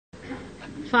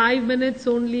5 minutes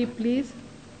only, please.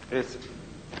 Yes.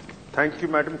 Thank you,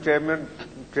 Madam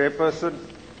Chairperson,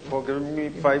 for giving me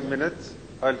 5 minutes.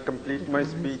 I'll complete my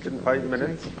speech in 5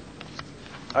 minutes.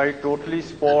 I totally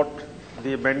support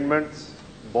the amendments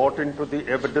brought into the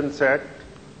Evidence Act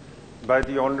by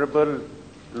the Honourable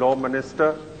Law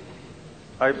Minister.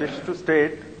 I wish to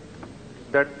state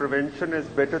that prevention is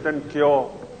better than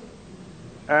cure,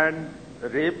 and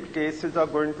rape cases are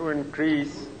going to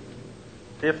increase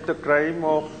if the crime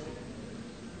of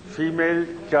female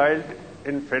child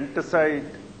infanticide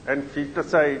and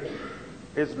feticide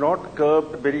is not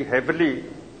curbed very heavily,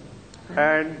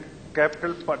 and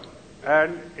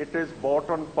it is brought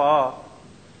on par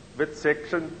with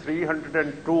Section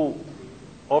 302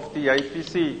 of the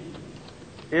IPC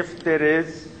if there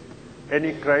is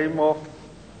any crime of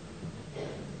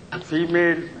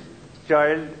female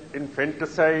child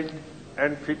infanticide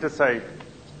and feticide.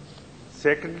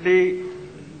 Secondly,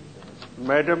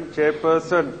 Madam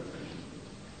Chairperson,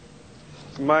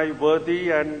 my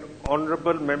worthy and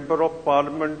honourable Member of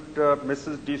Parliament,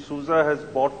 Mrs. D'Souza, has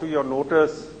brought to your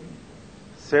notice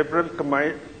several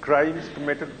crimes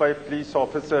committed by police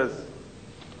officers.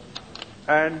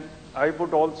 And I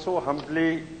would also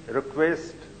humbly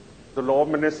request the Law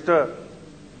Minister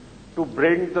to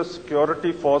bring the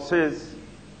security forces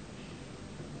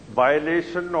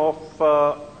violation of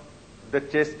the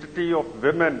chastity of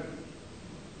women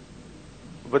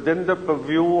within the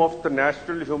purview of the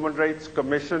National Human Rights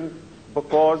Commission,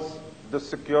 because the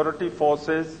security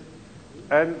forces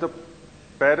and the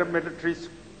paramilitary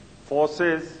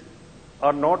forces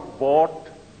are not brought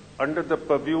under the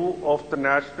purview of the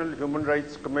National Human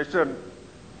Rights Commission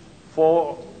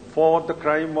for the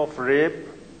crime of rape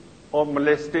or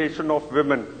molestation of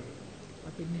women.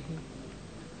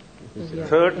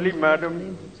 Thirdly,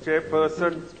 Madam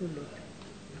Chairperson,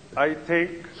 I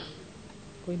think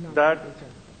that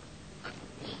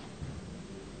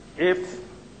if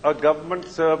a government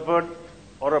servant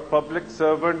or a public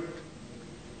servant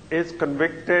is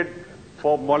convicted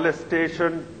for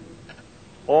molestation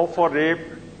or for rape,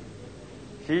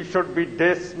 he should be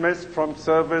dismissed from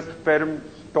service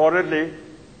peremptorily,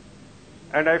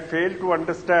 and I fail to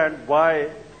understand why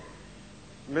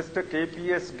Mr.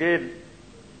 KPS Gill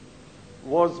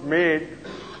was made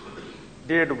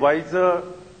the advisor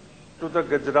to the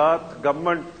Gujarat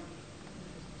government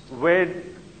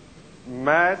when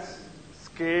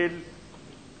mass-scale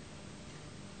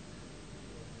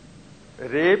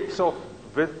rapes of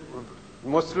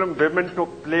Muslim women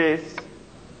took place,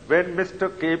 when Mr.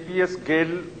 KPS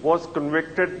Gill was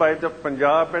convicted by the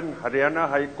Punjab and Haryana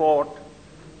High Court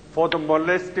for the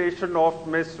molestation of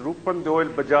Ms. Rupan Doyle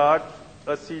Bajaj,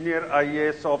 a senior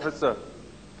IAS officer.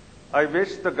 I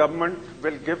wish the government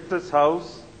will give this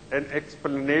House an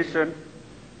explanation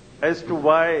as to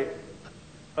why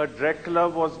a Dracula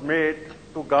was made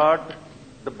to guard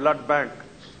the blood bank.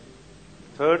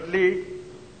 Thirdly,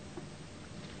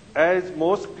 as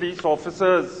most police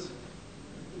officers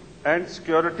and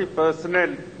security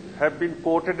personnel have been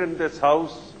quoted in this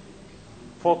House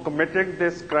for committing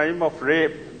this crime of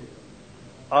rape,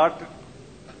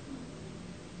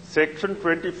 Section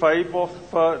 25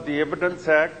 of the Evidence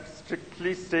Act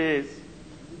strictly says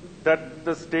that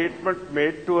the statement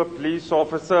made to a police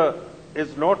officer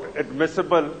is not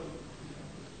admissible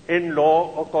in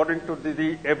law according to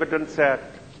the Evidence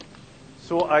Act.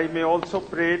 So I may also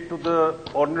pray to the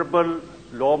Honourable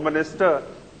Law Minister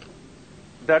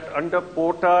that under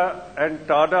Pota and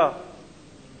Tada,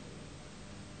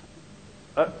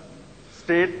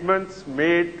 statements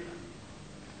made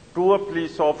to a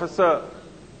police officer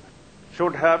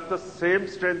should have the same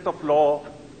strength of law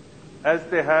as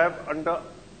they have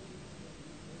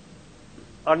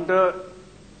under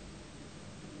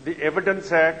the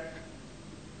Evidence Act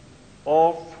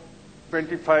of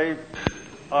 25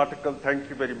 article. Thank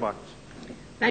you very much.